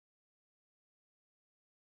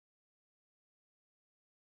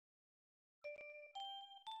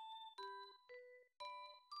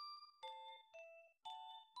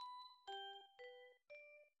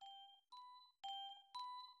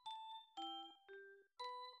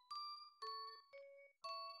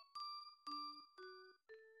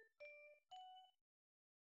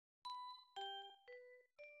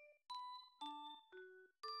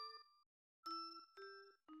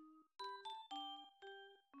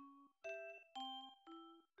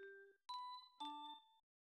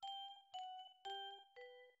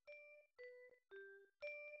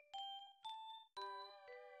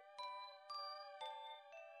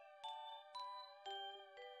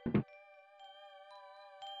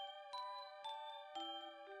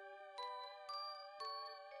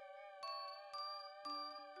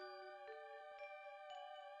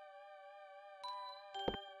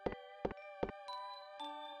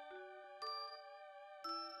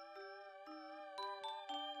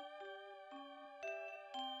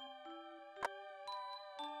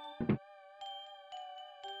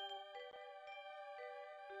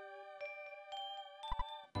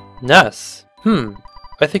Ness.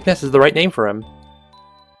 I think Ness is the right name for him.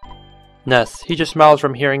 Ness, he just smiles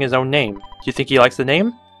from hearing his own name. Do you think he likes the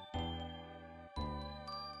name?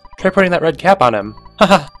 Try putting that red cap on him.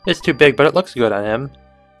 Haha, it's too big, but it looks good on him.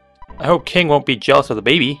 I hope King won't be jealous of the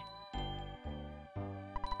baby.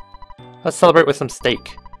 Let's celebrate with some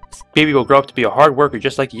steak. This baby will grow up to be a hard worker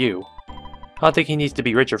just like you. I don't think he needs to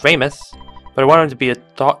be rich or famous, but I want him to be a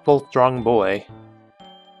thoughtful, strong boy.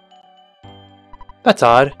 That's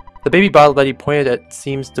odd. The baby bottle that he pointed at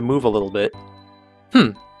seems to move a little bit.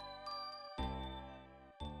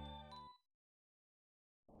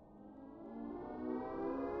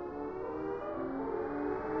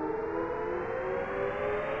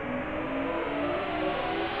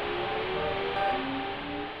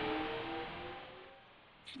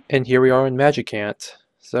 And here we are in Magicant.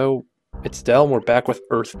 So, it's Dell and we're back with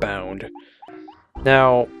EarthBound.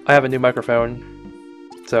 Now, I have a new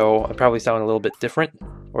microphone, so I probably sound a little bit different,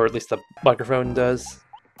 or at least the microphone does.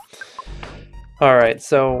 Alright,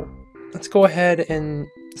 so let's go ahead and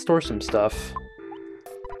store some stuff.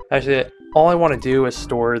 Actually, all I want to do is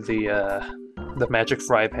store the magic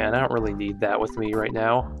fry pan. I don't really need that with me right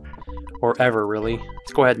now, or ever really.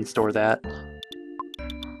 Let's go ahead and store that.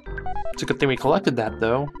 It's a good thing we collected that,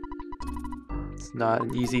 though. It's not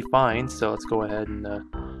an easy find, so let's go ahead and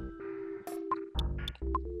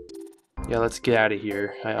yeah, let's get out of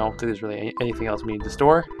here. I don't think there's really anything else we need to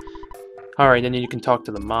store. Alright, then you can talk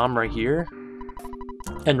to the mom right here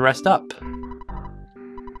and rest up.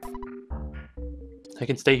 I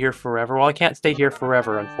can stay here forever. Well, I can't stay here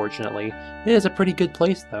forever, unfortunately. It is a pretty good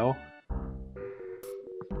place, though.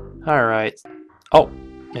 Alright. Oh,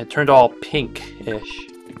 it turned all pink-ish.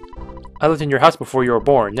 I lived in your house before you were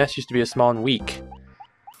born. Ness used to be small and weak.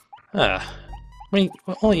 I mean,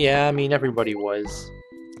 well, yeah, I mean, everybody was.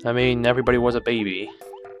 I mean, everybody was a baby.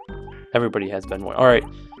 Everybody has been one. Alright,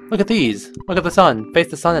 look at these. Look at the sun.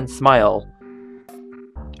 Face the sun and smile.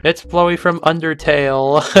 It's Flowey from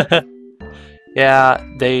Undertale. Yeah,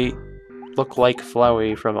 they look like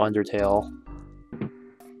Flowey from Undertale.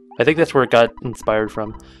 I think that's where it got inspired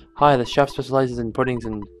from. Hi, the shop specializes in puddings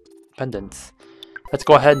and pendants. Let's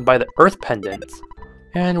go ahead and buy the Earth Pendant.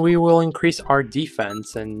 And we will increase our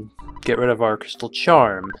defense and get rid of our Crystal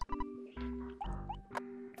Charm.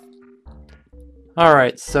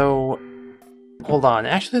 Alright, so hold on.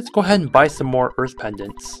 Actually, let's go ahead and buy some more Earth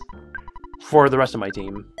Pendants for the rest of my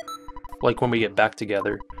team. Like when we get back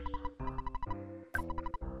together.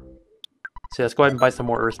 So let's go ahead and buy some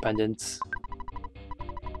more Earth Pendants.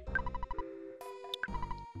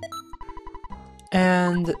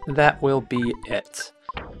 And that will be it.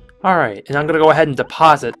 Alright, and I'm going to go ahead and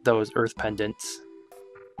deposit those Earth Pendants.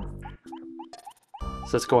 So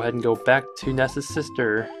let's go ahead and go back to Ness's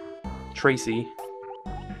sister, Tracy,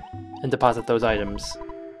 and deposit those items.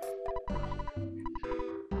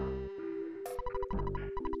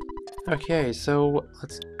 Okay, so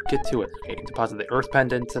let's get to it. Okay, deposit the Earth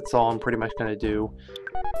Pendants, that's all I'm pretty much going to do.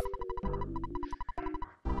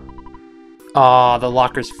 Aw, the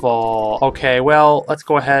locker's full. Okay, well, let's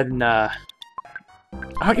go ahead and, I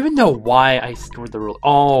don't even know why I stored the ruler.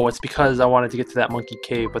 Oh, it's because I wanted to get to that monkey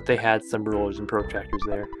cave, but they had some rulers and protractors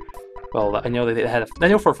there. Well, I know they had. I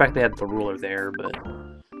know for a fact they had the ruler there, but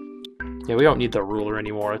yeah, we don't need the ruler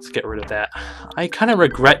anymore. Let's get rid of that. I kind of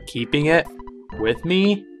regret keeping it with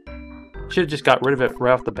me. Should have just got rid of it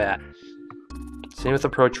right off the bat. Same with the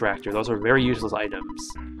protractor. Those are very useless items.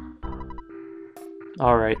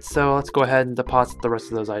 Alright, so let's go ahead and deposit the rest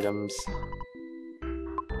of those items.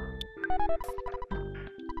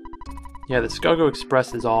 Yeah, the Skogo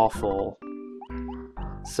Express is all full.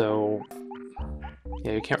 So,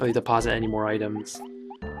 yeah, you can't really deposit any more items.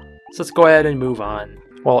 So let's go ahead and move on.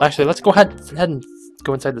 Well, actually, let's go ahead and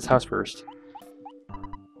go inside this house first.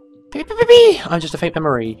 I'm just a faint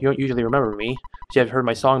memory. You don't usually remember me, but you have heard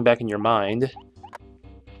my song back in your mind.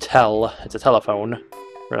 It's a telephone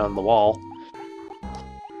right on the wall.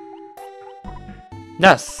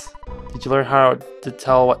 Ness, did you learn how to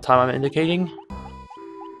tell what time I'm indicating?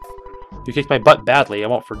 You kicked my butt badly, I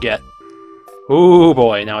won't forget. Ooh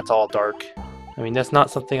boy, now it's all dark. I mean, that's not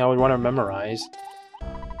something I would want to memorize.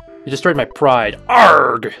 You destroyed my pride.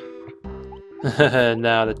 Arrgh!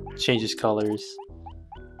 Now that changes colors.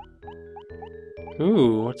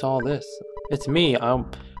 Ooh, what's all this? It's me,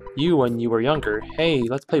 you when you were younger. Hey,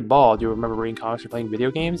 let's play ball. Do you remember reading comics or playing video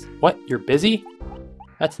games? What, you're busy?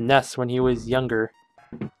 That's Ness when he was younger.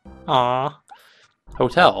 Aww.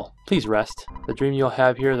 Hotel, please rest. The dream you'll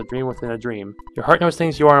have here is a dream within a dream. Your heart knows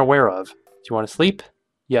things you aren't aware of. Do you want to sleep?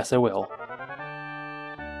 Yes, I will.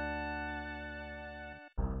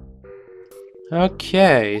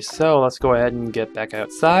 Okay, so let's go ahead and get back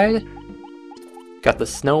outside. Got the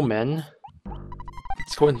snowmen.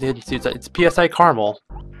 Let's go ahead and see. It's PSI Caramel.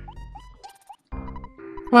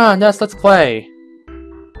 Come on, Ness, let's play.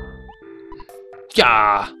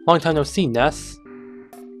 Yeah, long time no see, Ness.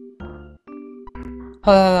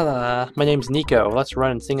 My name's Nico. Let's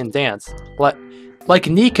run and sing and dance. Like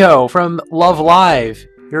Nico from Love Live.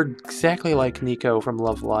 You're exactly like Nico from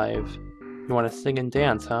Love Live. You want to sing and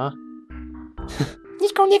dance, huh?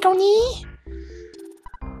 Nico, Nico, nee.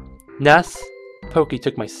 Ness, Pokey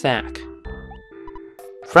took my sack.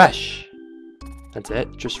 Fresh. That's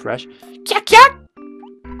it, just fresh. Yak yak!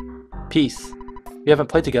 Peace. We haven't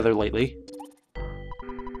played together lately.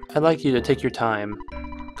 I'd like you to take your time,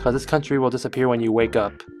 cause this country will disappear when you wake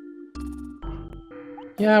up.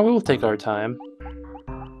 Yeah, we will take our time.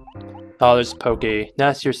 Oh, there's Pokey.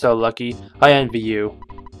 Ness, you're so lucky. I envy you.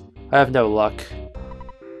 I have no luck.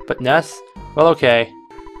 But Ness? Well, okay.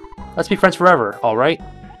 Let's be friends forever, alright?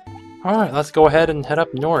 Alright, let's go ahead and head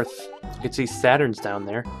up north. You can see Saturn's down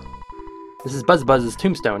there. This is Buzz's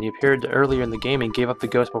tombstone. He appeared earlier in the game and gave up the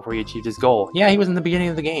ghost before he achieved his goal. Yeah, he was in the beginning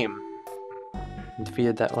of the game. He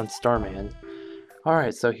defeated that one Starman.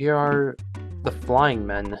 Alright, so here are the Flying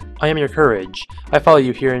Men. I am your courage. I follow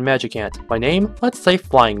you here in Magicant. My name? Let's say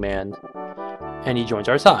Flying Man. And he joins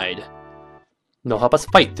our side. And they'll help us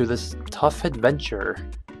fight through this tough adventure.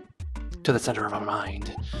 To the center of our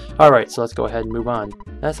mind. Alright, so let's go ahead and move on.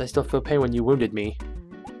 Yes, I still feel pain when you wounded me.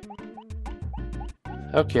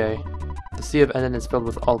 Okay. The Sea of Enen is filled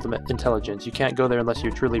with ultimate intelligence. You can't go there unless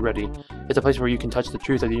you're truly ready. It's a place where you can touch the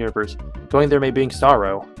truth of the universe. Going there may bring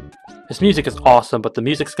sorrow. This music is awesome, but the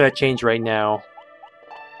music's gonna change right now.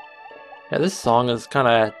 Yeah, this song is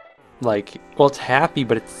kinda like, well, it's happy,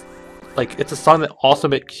 but it's like, it's a song that also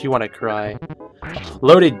makes you want to cry.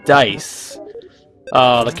 Loaded dice.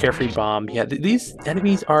 The carefree bomb. Yeah, these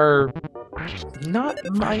enemies are not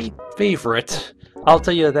my favorite. I'll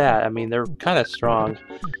tell you that. I mean, they're kind of strong.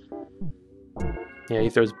 Yeah, he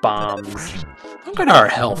throws bombs. Look at our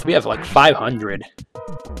health. We have like 500.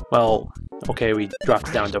 Well, okay, we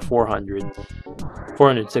dropped down to 400.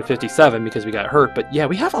 457 because we got hurt. But yeah,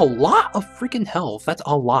 we have a lot of freaking health. That's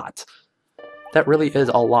a lot. That really is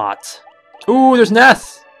a lot. Ooh, there's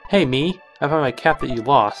Ness! Hey, me. I found my cap that you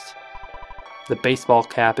lost. The baseball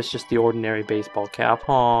cap is just the ordinary baseball cap.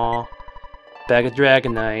 Aww. Bag of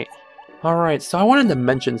Dragonite. Alright, so I wanted to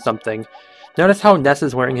mention something. Notice how Ness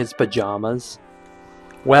is wearing his pajamas?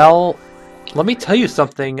 Well, let me tell you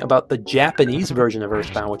something about the Japanese version of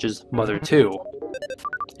EarthBound, which is Mother 2.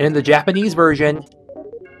 In the Japanese version,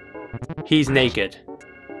 he's naked.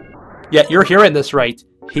 Yeah, you're hearing this right.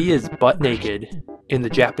 He is butt naked in the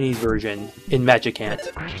Japanese version in Magicant.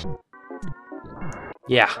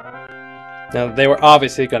 Yeah. Now, they were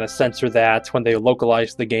obviously going to censor that when they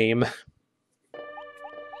localized the game.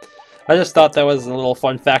 I just thought that was a little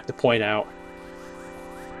fun fact to point out.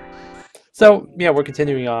 So, yeah, we're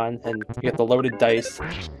continuing on, and we got the loaded dice.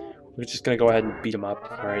 We're just going to go ahead and beat him up.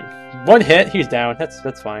 Alright. One hit, he's down.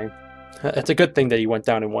 That's fine. It's a good thing that he went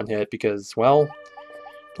down in one hit, because, well,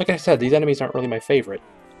 like I said, these enemies aren't really my favorite.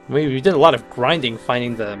 I mean, we did a lot of grinding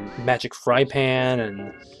finding the magic fry pan,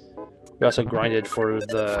 and we also grinded for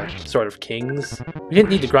the Sword of Kings. We didn't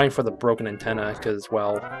need to grind for the broken antenna, because,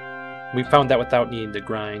 well, we found that without needing to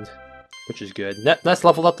grind, which is good. Let's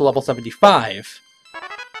level up to level 75.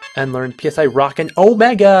 And learn PSI Rock and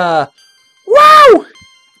Omega! Wow!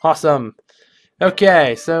 Awesome.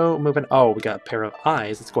 Okay, so moving... Oh, we got a pair of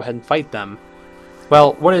eyes. Let's go ahead and fight them.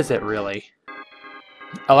 Well, what is it, really?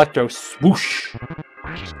 Electro Swoosh.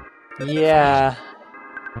 Yeah.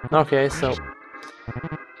 Okay, so...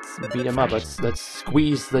 Let's beat him up. Let's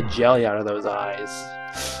squeeze the jelly out of those eyes.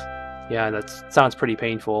 Yeah, that sounds pretty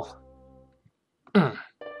painful.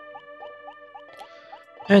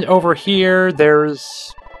 And over here,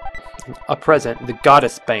 there's... a present, the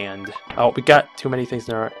Goddess Band. Oh, we got too many things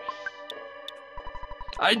in our...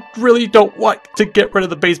 I really don't want to get rid of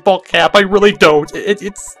the baseball cap. I really don't.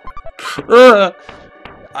 It's...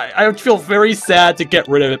 I feel very sad to get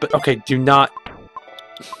rid of it, but okay, do not...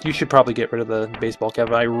 You should probably get rid of the baseball cap,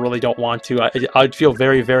 but I really don't want to. I'd feel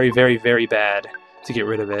very, very, very, very bad to get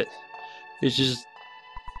rid of it. It's just...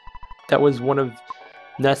 That was one of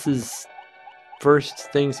Ness's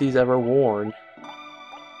first things he's ever worn.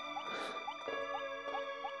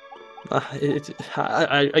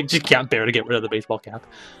 I just can't bear to get rid of the baseball cap.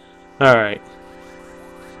 Alright.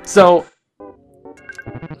 So,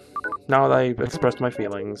 now that I've expressed my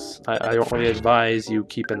feelings, I don't really advise you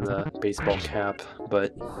keeping the baseball cap,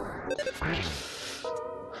 but...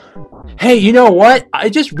 Hey, you know what? I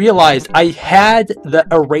just realized I had the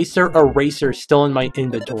eraser still in my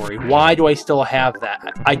inventory. Why do I still have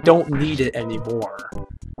that? I don't need it anymore.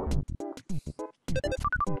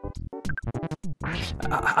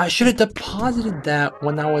 I should have deposited that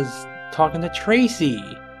when I was talking to Tracy.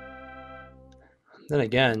 Then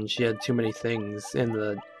again, she had too many things in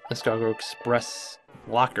the Escargot Express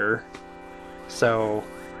locker. So,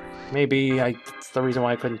 maybe that's the reason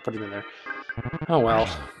why I couldn't put it in there. Oh well.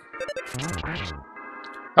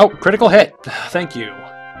 Oh, critical hit! Thank you.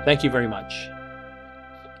 Thank you very much.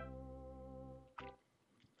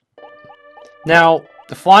 Now,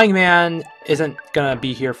 the Flying Man isn't gonna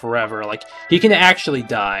be here forever. Like, he can actually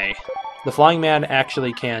die. The Flying Man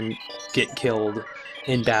actually can get killed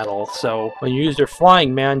in battle. So, when you use your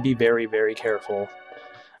Flying Man, be very, very careful.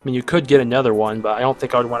 I mean, you could get another one, but I don't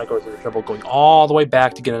think I would want to go through the trouble going all the way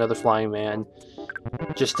back to get another Flying Man.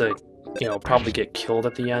 Just to, you know, probably get killed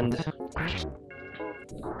at the end.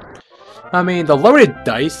 I mean, the loaded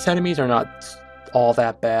dice enemies are not all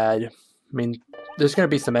that bad. I mean, there's going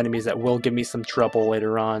to be some enemies that will give me some trouble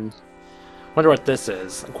later on. Wonder what this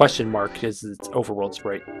is. A question mark is its overworld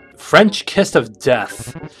sprite. French Kiss of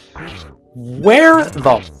Death. Where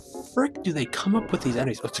the frick do they come up with these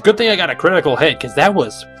enemies? It's a good thing I got a critical hit, because that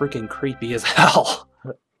was freaking creepy as hell.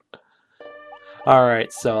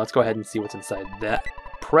 Alright, so let's go ahead and see what's inside that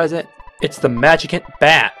present. It's the Magicant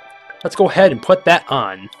bat. Let's go ahead and put that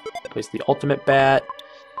on. Place the ultimate bat.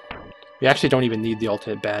 We actually don't even need the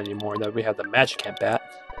ultimate bat anymore. That we have the Magicant bat.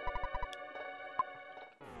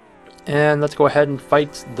 And let's go ahead and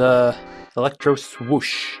fight the Electro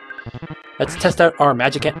Swoosh. Let's test out our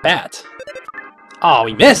Magicant bat. Oh,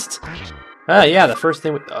 we missed! Yeah, the first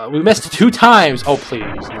thing we missed 2 times. Oh,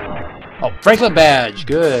 please. No. Oh, Franklin badge.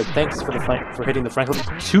 Good. Thanks for hitting the Franklin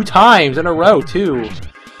 2 times in a row, too.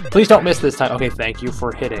 Please don't miss this time. Okay, thank you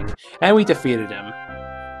for hitting. And we defeated him.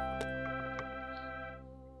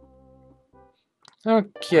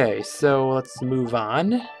 Okay, so let's move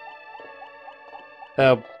on.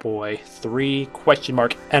 Oh boy, 3 question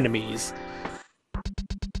mark enemies.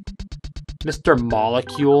 Mr.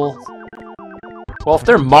 Molecule. Well, if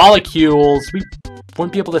they're molecules, we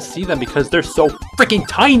wouldn't be able to see them because they're so freaking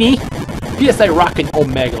tiny! PSI Rocket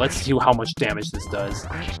Omega, let's see how much damage this does.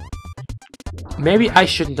 Maybe I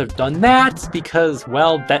shouldn't have done that because,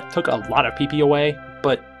 well, that took a lot of PP away,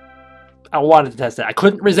 but I wanted to test it. I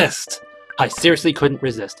couldn't resist. I seriously couldn't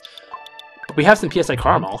resist. But we have some PSI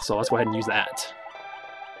Caramel, so let's go ahead and use that.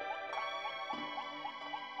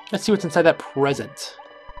 Let's see what's inside that present.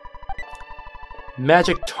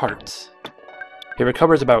 Magic Tart. It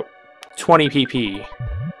recovers about 20 PP.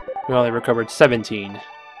 We only recovered 17.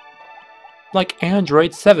 Like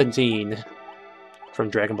Android 17 from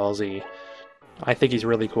Dragon Ball Z. I think he's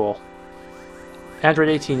really cool. Android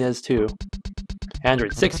 18 is too.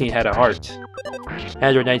 Android 16 had a heart.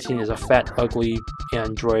 Android 19 is a fat, ugly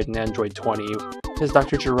android, and Android 20 is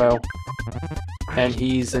Dr. Giro. And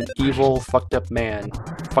he's an evil, fucked up man.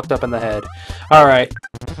 Fucked up in the head. Alright,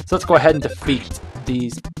 so let's go ahead and defeat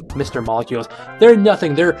these Mr. Molecules. They're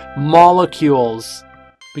nothing, they're molecules.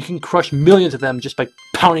 We can crush millions of them just by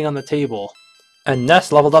pounding on the table. And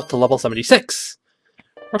Ness leveled up to level 76.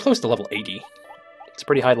 We're close to level 80. It's a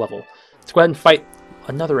pretty high level. Let's go ahead and fight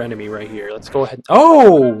another enemy right here. Let's go ahead.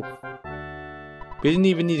 Oh! We didn't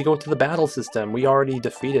even need to go into the battle system. We already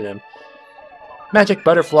defeated him. Magic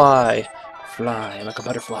Butterfly. Fly like a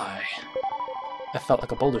butterfly. I felt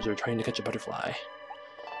like a bulldozer trying to catch a butterfly.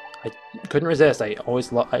 I couldn't resist. I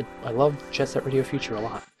always I love Jet Set Radio Future a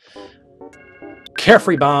lot.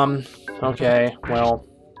 Carefree Bomb. Okay, well,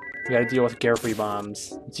 we gotta deal with Carefree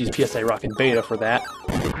Bombs. Let's use PSA Rock and Beta for that.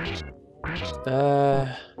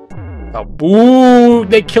 Oh, boo!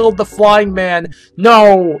 They killed the Flying Man!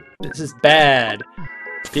 No! This is bad.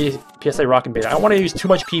 PSA Rock and Beta. I don't want to use too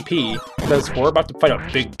much PP, because we're about to fight a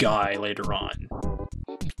big guy later on.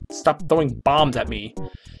 Stop throwing bombs at me.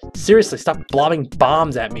 Seriously, stop blobbing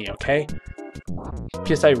bombs at me, okay?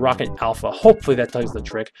 PSI Rocket Alpha. Hopefully that does the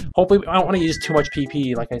trick. Hopefully, I don't want to use too much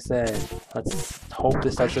PP, like I said. Let's hope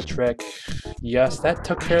this does the trick. Yes, that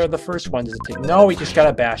took care of the first one. Does it take? No, we just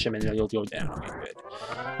gotta bash him and he'll go down. Okay, good.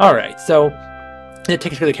 Alright, so it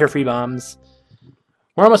takes care of the Carefree Bombs.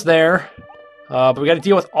 We're almost there. But we gotta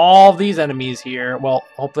deal with all these enemies here. Well,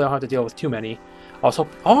 hopefully I don't have to deal with too many. Also,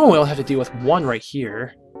 oh, we only have to deal with one right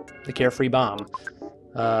here. The Carefree Bomb.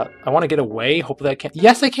 I want to get away. Hopefully I can.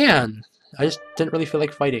 Yes, I can! I just didn't really feel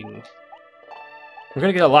like fighting. We're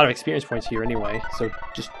gonna get a lot of experience points here anyway, so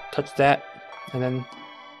just touch that, and then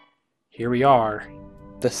here we are.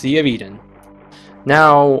 The Sea of Eden.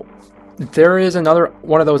 Now, there is another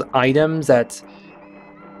one of those items that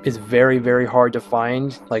is very, very hard to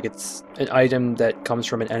find. Like, it's an item that comes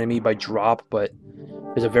from an enemy by drop, but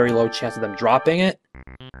there's a very low chance of them dropping it.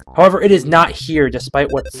 However, it is not here,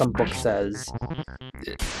 despite what some book says.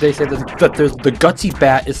 They say that there's, the gutsy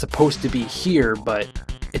bat is supposed to be here, but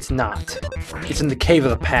it's not. It's in the Cave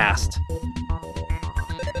of the Past.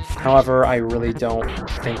 However, I really don't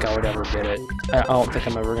think I would ever get it. I don't think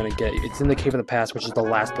I'm ever going to get it. It's in the Cave of the Past, which is the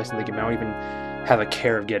last place in the game. I don't even have a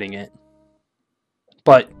care of getting it.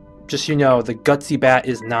 But, just so you know, the gutsy bat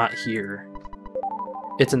is not here.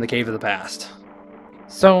 It's in the Cave of the Past.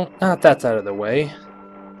 So, now that that's out of the way,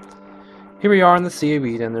 here we are in the Sea of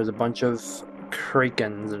Eden. There's a bunch of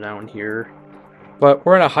Krakens down here. But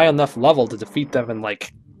we're at a high enough level to defeat them in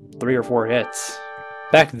like 3 or 4 hits.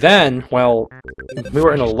 Back then, well, we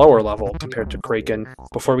were in a lower level compared to Kraken.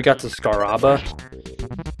 Before we got to Scaraba,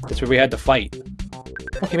 that's where we had to fight.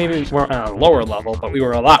 Okay, maybe we weren't on a lower level, but we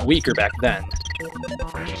were a lot weaker back then.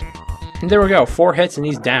 And there we go, 4 hits and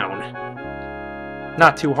he's down.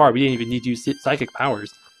 Not too hard, we didn't even need to use psychic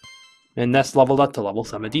powers. And Ness leveled up to level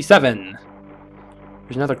 77.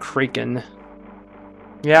 There's another Kraken.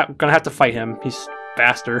 Yeah, I'm gonna have to fight him, he's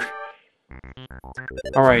faster.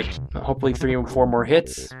 Alright, hopefully 3 or 4 more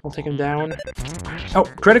hits will take him down. Oh,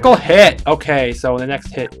 critical hit! Okay, so the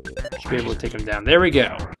next hit should be able to take him down. There we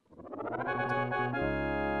go.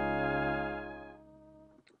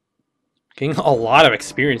 Getting a lot of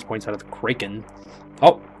experience points out of the Kraken.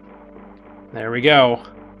 Oh, there we go.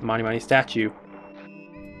 The Mani Mani statue.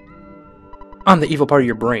 I'm the evil part of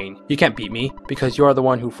your brain. You can't beat me, because you are the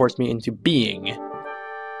one who forced me into being.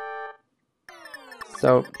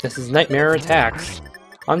 So, this is Nightmare attacks.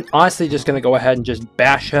 I'm honestly just going to go ahead and just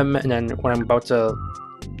bash him, and then when I'm about to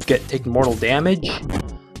take mortal damage,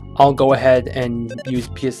 I'll go ahead and use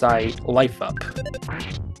PSI Life Up.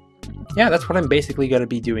 Yeah, that's what I'm basically going to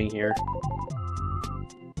be doing here.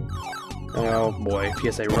 Oh boy,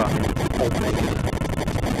 PSA Rock.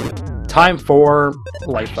 Omega. Time for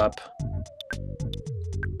Life Up.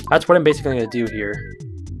 That's what I'm basically going to do here.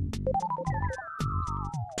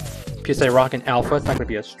 PSA Rock and Alpha, it's not going to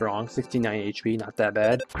be as strong. 69 HP, not that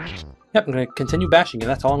bad. Yep, I'm going to continue bashing it.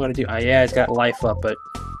 That's all I'm going to do. Yeah, it's got Life Up, but...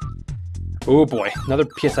 oh boy, another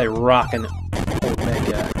PSI Rock and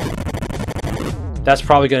Omega. That's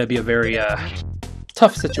probably going to be a very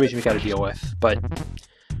tough situation we got to deal with, but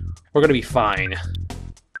we're going to be fine.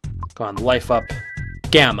 Go on, Life Up.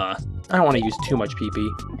 Gamma. I don't want to use too much PP.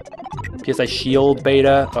 PSI Shield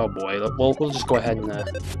Beta. Oh boy, we'll just go ahead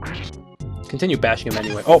and continue bashing him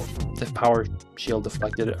anyway. Oh, the power shield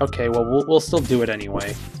deflected it. Okay, well, we'll still do it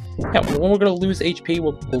anyway. Yeah, when we're going to lose HP,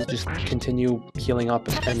 we'll just continue healing up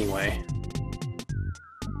anyway.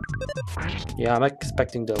 Yeah, I'm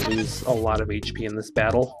expecting to lose a lot of HP in this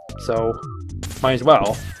battle, so might as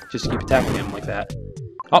well just keep attacking him like that.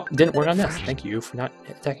 Oh, didn't work on this. Thank you for not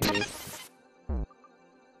attacking me.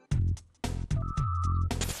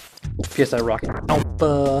 PSI Rock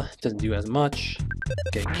Alpha doesn't do as much.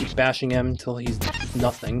 Okay, keep bashing him until he's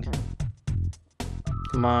nothing.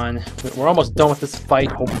 Come on. We're almost done with this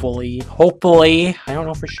fight, hopefully. Hopefully! I don't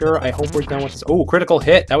know for sure. I hope we're done with this. Oh, critical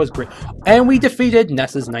hit! That was great. And we defeated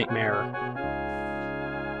Ness's Nightmare.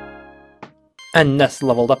 And Ness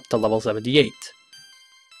leveled up to level 78.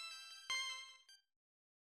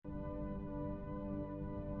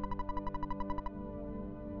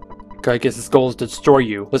 Gygus' goal is to destroy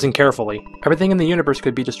you. Listen carefully. Everything in the universe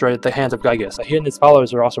could be destroyed at the hands of Gygus. He and his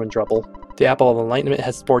followers are also in trouble. The Apple of Enlightenment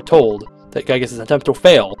has foretold that Gygus' attempt to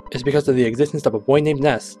fail is because of the existence of a boy named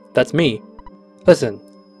Ness. That's me. Listen.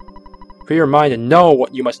 Free your mind and know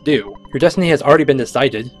what you must do. Your destiny has already been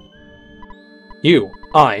decided.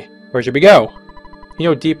 Where should we go? You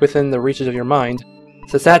know deep within the reaches of your mind.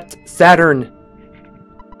 Saturn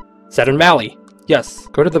Valley. Yes,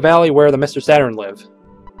 go to the valley where the Mr. Saturn live.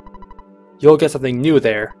 You'll get something new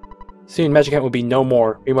there. Soon Magicant will be no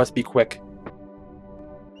more. We must be quick.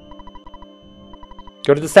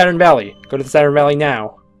 Go to the Saturn Valley. Go to the Saturn Valley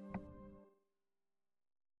now.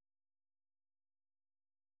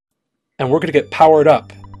 And we're going to get powered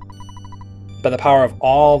up by the power of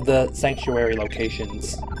all the sanctuary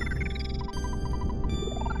locations.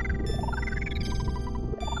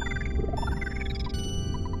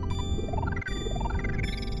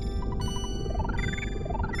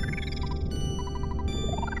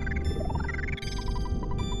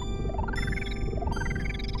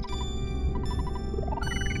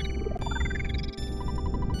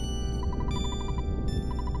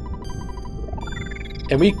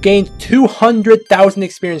 And we gained 200,000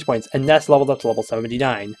 experience points, and Ness leveled up to level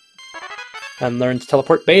 79. And learned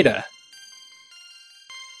Teleport Beta.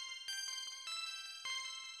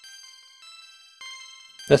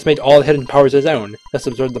 Ness made all the hidden powers his own. Ness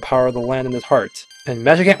absorbed the power of the land in his heart. And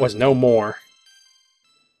Magicant was no more.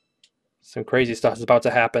 Some crazy stuff is about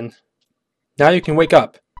to happen. Now you can wake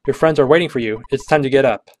up. Your friends are waiting for you. It's time to get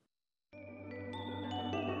up.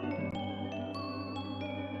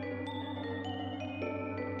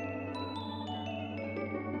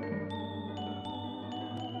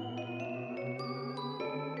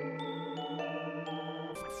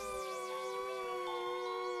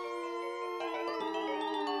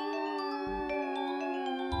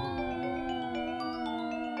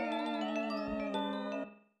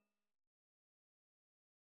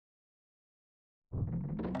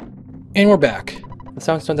 And we're back. The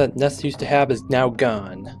soundstone that Ness used to have is now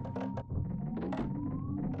gone.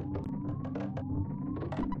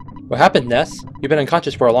 What happened, Ness? You've been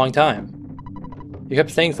unconscious for a long time. You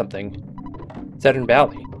kept saying something. Saturn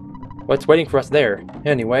Valley. What's waiting for us there?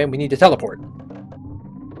 Anyway, we need to teleport.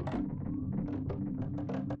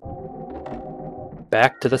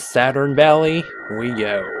 Back to the Saturn Valley we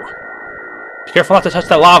go. Be careful not to touch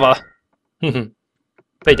that lava!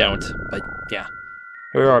 They don't, but yeah.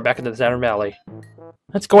 Here we are, back into the Saturn Valley.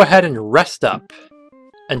 Let's go ahead and rest up.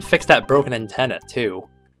 And fix that broken antenna, too.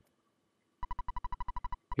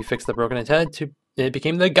 We fixed the broken antenna it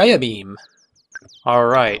became the Gaia beam.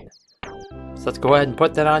 Alright. So let's go ahead and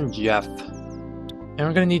put that on Jeff. And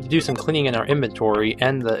we're going to need to do some cleaning in our inventory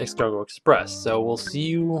and the Cargo Express. So we'll see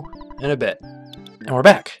you in a bit. And we're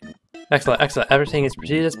back. Excellent, excellent. Everything is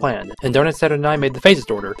proceeded as planned. And Donut Saturn 9 made the phase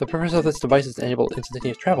distorter. The purpose of this device is to enable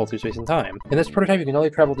instantaneous travel through space and time. In this prototype, you can only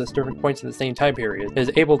travel to different points in the same time period. It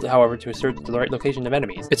is able, however, to search the right location of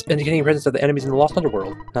enemies. It's indicating the presence of the enemies in the Lost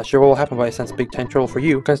Underworld. Not sure what will happen, but I sense big time trouble for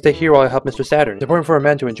you. Gonna stay here while I help Mr. Saturn. It's important for a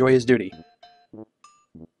man to enjoy his duty.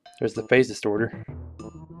 There's the phase distorter.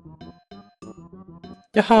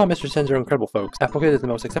 Yaha, Mr. Sens are incredible folks. Applegate is the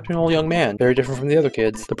most exceptional young man, very different from the other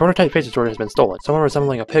kids. The prototype phase distorter has been stolen. Someone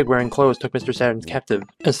resembling a pig wearing clothes took Mr. Saturn's captive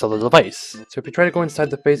and stole the device. So if you try to go inside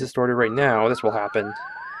the phase distorter right now, this will happen.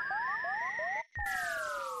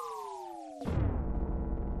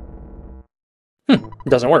 It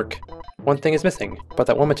doesn't work. One thing is missing, but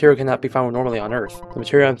that one material cannot be found normally on Earth. The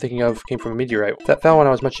material I'm thinking of came from a meteorite. That fell when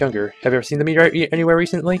I was much younger. Have you ever seen the meteorite anywhere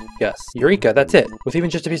recently? Yes. Eureka, that's it. With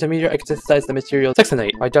even just a piece of meteorite, I can synthesize the material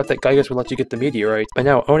Sextonite. I doubt that Gygas would let you get the meteorite. By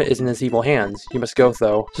now, Own It is in his evil hands. You must go,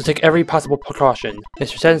 though. So take every possible precaution.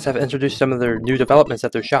 Mr. Saddens have introduced some of their new developments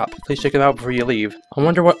at their shop. Please check them out before you leave. I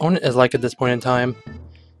wonder what Own It is like at this point in time.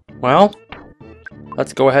 Well,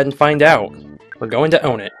 let's go ahead and find out. We're going to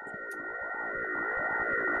Own It.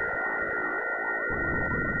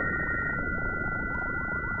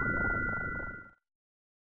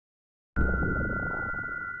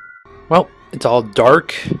 Well, it's all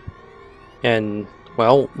dark, and,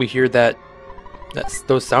 well, we hear that's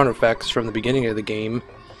those sound effects from the beginning of the game.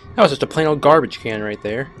 That was just a plain old garbage can right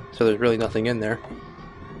there, so there's really nothing in there.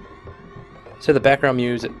 So the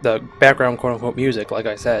background quote-unquote music, like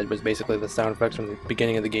I said, was basically the sound effects from the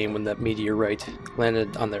beginning of the game when that meteorite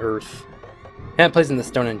landed on the Earth. And it plays in the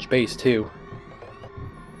Stonehenge base, too.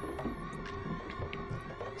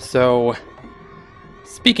 So,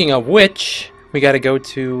 speaking of which, we gotta go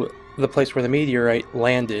to the place where the meteorite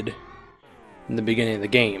landed in the beginning of the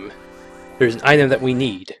game. There's an item that we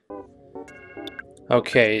need.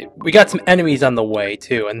 Okay, we got some enemies on the way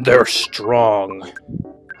too, and they're strong.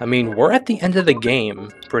 I mean, we're at the end of the game,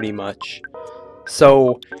 pretty much.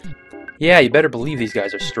 So, yeah, you better believe these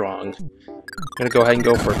guys are strong. I'm gonna go ahead and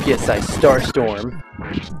go for a PSI Starstorm.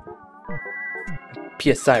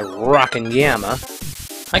 PSI Rockin' Gamma.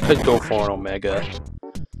 I could go for an Omega.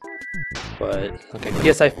 But, okay,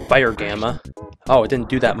 PSI Fire Gamma. Oh, it didn't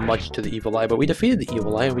do that much to the Evil Eye, but we defeated the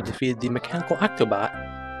Evil Eye and we defeated the Mechanical Octobot.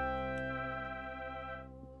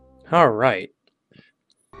 Alright.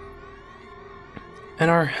 And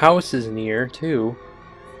our house is near, too.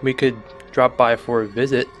 We could drop by for a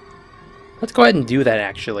visit. Let's go ahead and do that,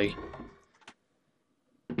 actually.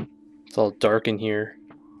 It's all dark in here.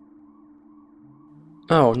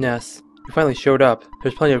 Oh, Ness. You finally showed up.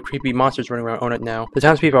 There's plenty of creepy monsters running around Own It now. The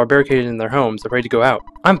townspeople are barricaded in their homes, afraid to go out.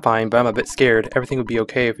 I'm fine, but I'm a bit scared. Everything would be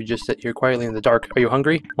okay if we just sit here quietly in the dark. Are you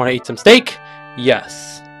hungry? Want to eat some steak?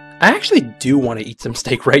 Yes. I actually do want to eat some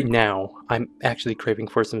steak right now. I'm actually craving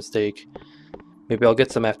for some steak. Maybe I'll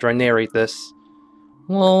get some after I narrate this.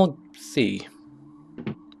 We'll see.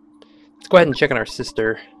 Let's go ahead and check on our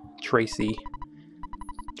sister, Tracy.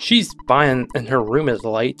 She's fine and her room is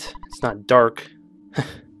light. It's not dark.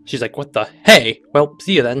 She's like, what the hey? Well,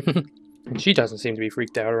 see you then. And she doesn't seem to be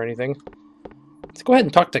freaked out or anything. Let's go ahead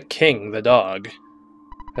and talk to King, the dog.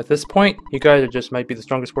 At this point, you guys just might be the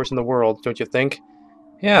strongest force in the world, don't you think?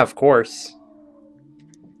 Yeah, of course.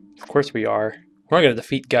 Of course we are. We're not gonna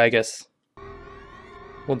defeat Gygus.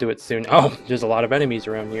 We'll do it soon. Oh, there's a lot of enemies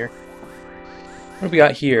around here. What do we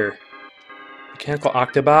got here? Mechanical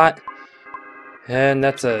Octobot. And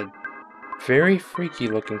that's a very freaky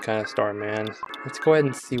looking kind of Starman. Let's go ahead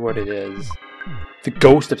and see what it is. The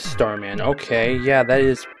Ghost of Starman. Okay, yeah, that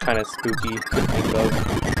is kind of spooky to think of.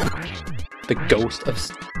 The Ghost of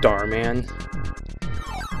Starman.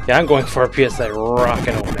 Yeah, I'm going for a PSI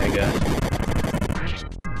Rockin' Omega.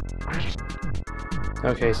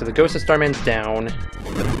 Okay, so the Ghost of Starman's down.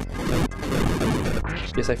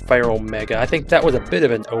 PSI Fire Omega. I think that was a bit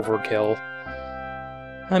of an overkill.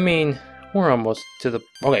 I mean, we're almost to the...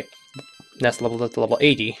 Okay, next level up to level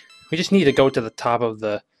 80. We just need to go to the top of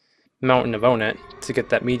the Mountain of Onet to get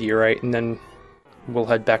that meteorite, and then we'll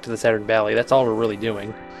head back to the Saturn Valley. That's all we're really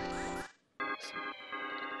doing.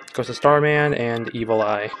 Ghost of Starman and Evil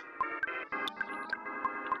Eye.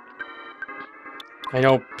 I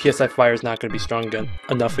know PSI Fire is not going to be strong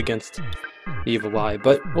enough against Evil Eye,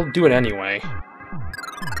 but we'll do it anyway.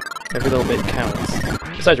 Every little bit counts.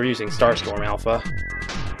 Besides, we're using Starstorm Alpha.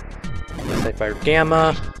 PSI Fire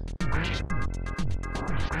Gamma.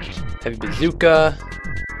 Heavy Bazooka.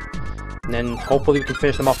 And then hopefully we can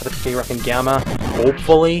finish them off with a PK Rockin' Gamma.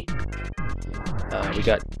 Hopefully. We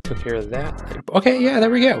took care of that. Okay, yeah, there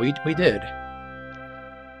we go. We did.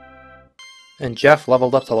 And Jeff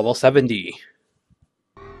leveled up to level 70.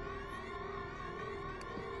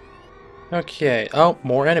 Okay. Oh,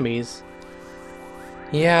 more enemies.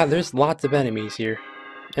 Yeah, there's lots of enemies here.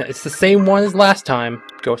 It's the same one as last time.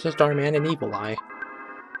 Ghost of Starman and Evil Eye.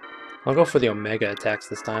 I'll go for the Omega attacks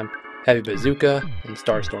this time. Heavy Bazooka and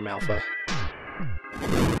Starstorm Alpha.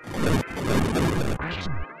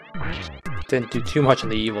 Didn't do too much on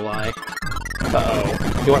the Evil Eye.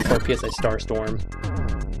 Uh-oh. He went for a PSI Starstorm.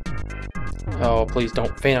 Oh, please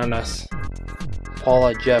don't faint on us.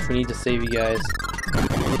 Paula, Jeff, we need to save you guys.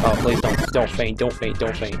 Oh, please don't faint, don't faint,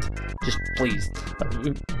 don't faint. Just please,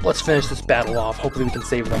 let's finish this battle off. Hopefully we can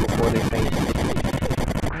save them before they faint.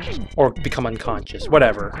 Or become unconscious,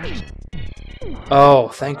 whatever. Oh,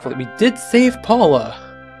 thankfully we did save Paula.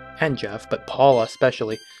 And Jeff, but Paula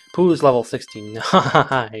especially. Pooh's level 69.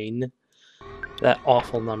 That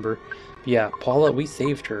awful number. But yeah, Paula, we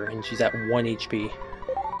saved her, and she's at 1 HP.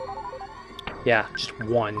 Yeah, just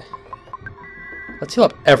 1. Let's heal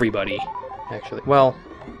up everybody, actually. Well,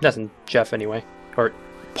 that's in Jeff anyway. Or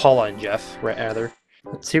Paula and Jeff, rather.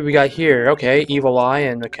 Let's see what we got here. Okay, Evil Eye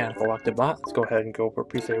and Mechanical Octobot. Let's go ahead and go for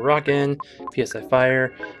PSI Rockin', PSI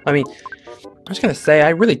Fire. I mean, I was gonna say, I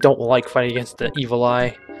really don't like fighting against the Evil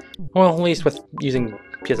Eye. Well, at least with using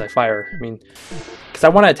PSI Fire. I mean, because I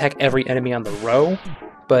want to attack every enemy on the row,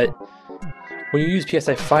 but when you use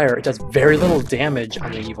PSI Fire, it does very little damage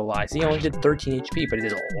on the Evil Eye. See, he only did 13 HP, but it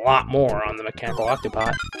did a lot more on the Mechanical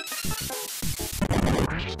Octobot.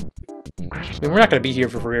 I mean, we're not going to be here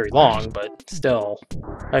for very long, but still.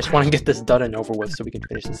 I just want to get this done and over with so we can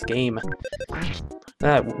finish this game.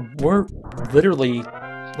 We're literally,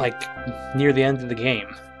 like, near the end of the game.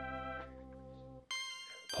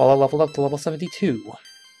 Paula leveled up to level 72.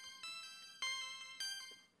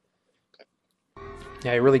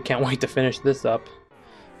 Yeah, I really can't wait to finish this up.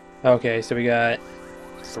 Okay, so we got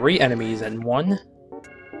 3 enemies and 1.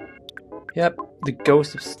 Yep, the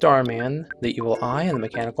Ghost of Starman, the Evil Eye, and the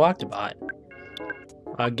Mechanical Octobot.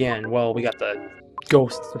 Again, well, we got the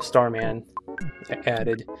Ghost of Starman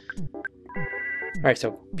added. Alright,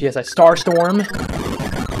 so PSI Starstorm.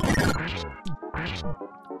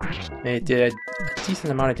 It did a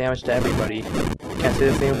decent amount of damage to everybody. Can't say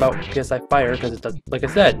the same about PSI Fire, because it does, like I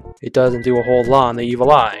said, it doesn't do a whole lot on the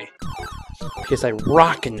Evil Eye. PSI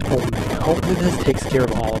Rockin' Omega. Hopefully this takes care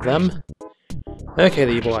of all of them. Okay,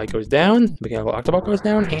 the Evil Eye goes down, the Mechanical Octobot goes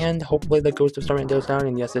down, and hopefully the Ghost of Starman goes down,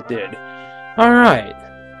 and yes it did. Alright.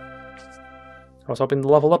 I was hoping to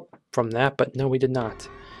level up from that, but no, we did not.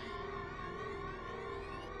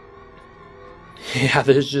 Yeah,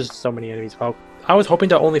 there's just so many enemies. Well, I was hoping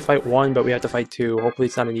to only fight 1, but we have to fight 2. Hopefully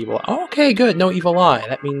it's not an Evil Eye. Oh, okay, good, no Evil Eye.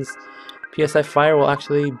 That means PSI Fire will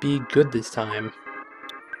actually be good this time.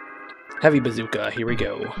 Heavy Bazooka, here we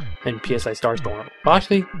go. And PSI Starstorm. Well,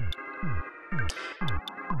 actually,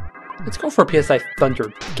 let's go for PSI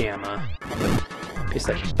Thunder Gamma.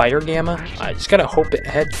 PSI Fire Gamma? I just gotta hope it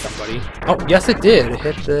hit somebody. Oh, yes it did! It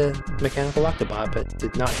hit the Mechanical Octobot, but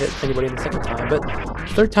did not hit anybody the second time. But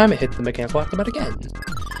third time it hit the Mechanical Octobot again.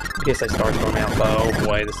 PSI Starstorm Alpha. Oh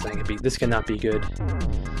boy, this cannot be good.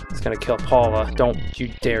 It's gonna kill Paula. Don't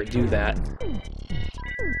you dare do that.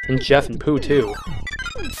 And Jeff and Pooh too.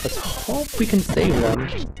 Let's hope we can save them.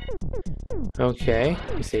 Okay,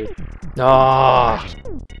 we saved. Ah!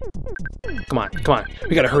 Come on, come on.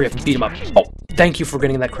 We gotta hurry up and beat him up. Oh, thank you for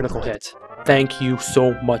getting that critical hit. Thank you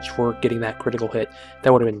so much for getting that critical hit.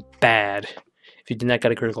 That would have been bad if you did not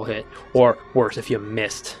get a critical hit. Or worse, if you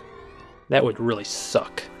missed. That would really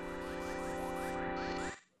suck.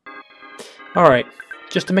 Alright,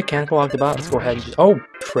 just a mechanical Octobot. Let's go ahead and just... Oh,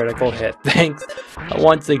 critical hit. Thanks.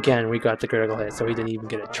 Once again, we got the critical hit, so he didn't even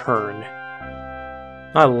get a turn.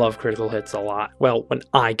 I love critical hits a lot. Well, when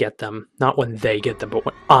I get them. Not when they get them, but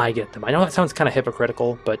when I get them. I know that sounds kind of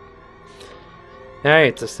hypocritical, but... Hey,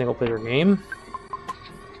 it's a single-player game.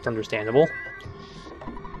 It's understandable.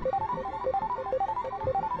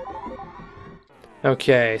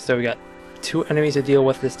 Okay, so we got 2 enemies to deal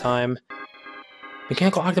with this time.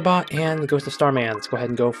 Mechanical Octobot and the Ghost of Starman. Let's go ahead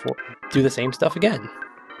and do the same stuff again.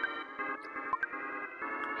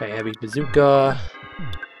 Okay, Heavy Bazooka.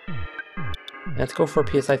 Let's go for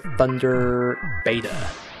PSI Thunder Beta.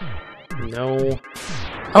 No.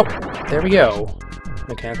 Oh, there we go.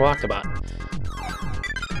 Mechanical Octobot.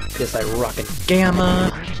 PSI Rocket Gamma.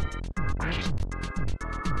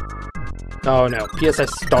 Oh no, PSI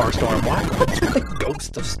Starstorm. What's with the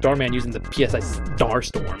Ghost of Starman using the PSI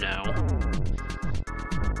Starstorm now?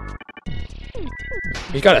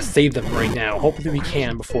 We gotta save them right now. Hopefully we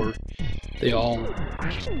can before they all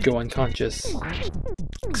go unconscious.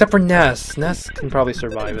 Except for Ness. Ness can probably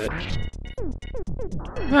survive it.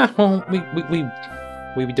 Well,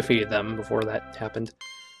 we defeated them before that happened.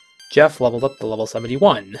 Jeff leveled up to level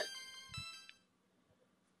 71.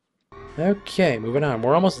 Okay, moving on.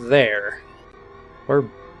 We're almost there.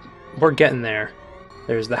 We're getting there.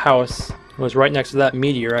 There's the house. It was right next to that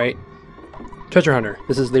meteorite. Treasure Hunter.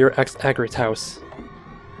 This is their ex-Agrit's house.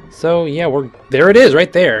 So yeah, there it is,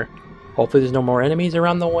 right there. Hopefully there's no more enemies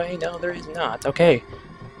around the way. No, there is not. Okay.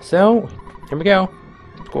 So, here we go.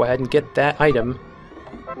 Go ahead and get that item.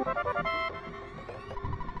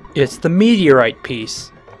 It's the meteorite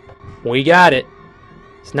piece. We got it.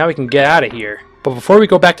 So now we can get out of here. But before we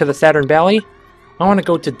go back to the Saturn Valley, I want to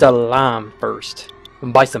go to Dalam first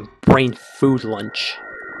and buy some brain food lunch.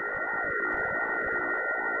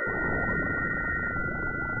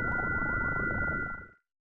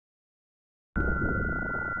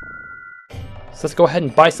 So let's go ahead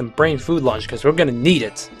and buy some brain food lunch because we're going to need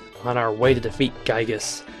it on our way to defeat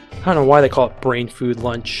Gygus. I don't know why they call it brain food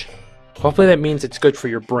lunch. Hopefully that means it's good for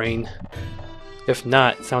your brain. If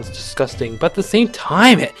not, it sounds disgusting. But at the same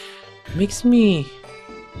time, it makes me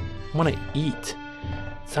want to eat.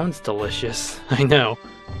 It sounds delicious. I know.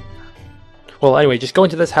 Well, anyway, just go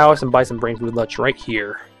into this house and buy some brain food lunch right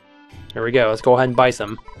here. There we go. Let's go ahead and buy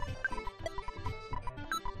some.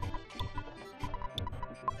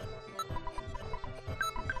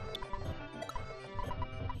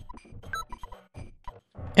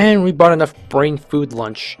 And we bought enough brain food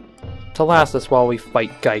lunch to last us while we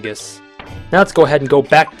fight Gygus. Now let's go ahead and go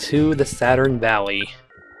back to the Saturn Valley.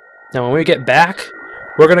 Now when we get back,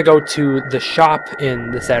 we're going to go to the shop in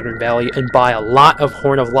the Saturn Valley and buy a lot of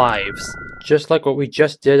Horn of Lives. Just like what we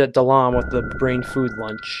just did at Dalam with the brain food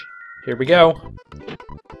lunch. Here we go.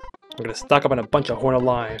 I'm going to stock up on a bunch of Horn of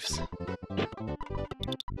Lives.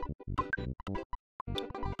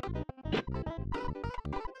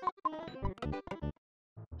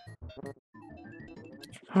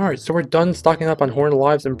 Alright, so we're done stocking up on Horn of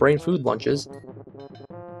Lives and brain food lunches.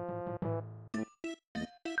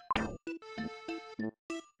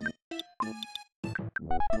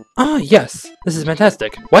 Ah, yes! This is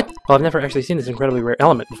fantastic! What? Well, I've never actually seen this incredibly rare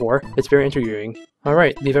element before. It's very intriguing.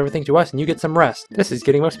 Alright, leave everything to us and you get some rest. This is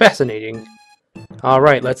getting most fascinating.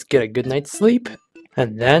 Alright, let's get a good night's sleep.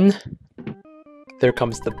 And then... there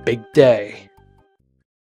comes the big day.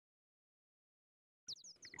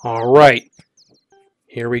 Alright.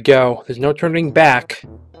 Here we go. There's no turning back.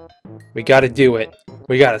 We gotta do it.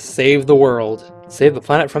 We gotta save the world. Save the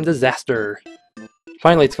planet from disaster.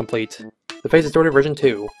 Finally, it's complete. The Phase Distorter version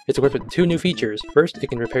 2. It's equipped with 2 new features. First, it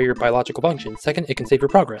can repair your biological functions. Second, it can save your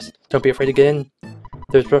progress. Don't be afraid to get in.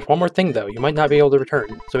 There's just one more thing though. You might not be able to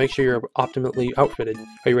return, so make sure you're optimally outfitted.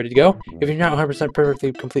 Are you ready to go? If you're not 100%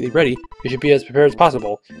 perfectly completely ready, you should be as prepared as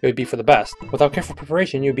possible. It would be for the best. Without careful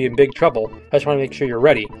preparation, you'd be in big trouble. I just want to make sure you're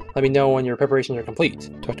ready. Let me know when your preparations are complete.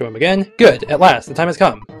 Talk to him again. Good! At last, the time has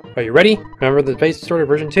come. Are you ready? Remember, the Phase Distorter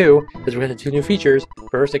version 2 is with 2 new features.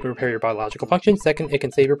 First, it can repair your biological functions. Second, it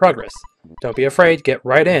can save your progress. Don't be afraid. Get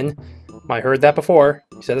right in. I heard that before.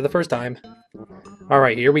 You said it the first time.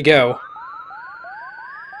 Alright, here we go.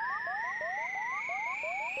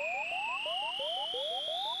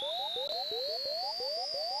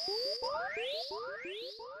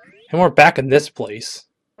 And we're back in this place,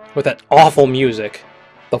 with that awful music.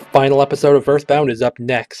 The final episode of EarthBound is up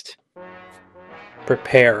next.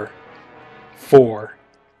 Prepare. for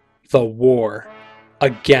the war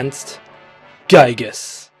against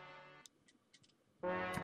Gygus.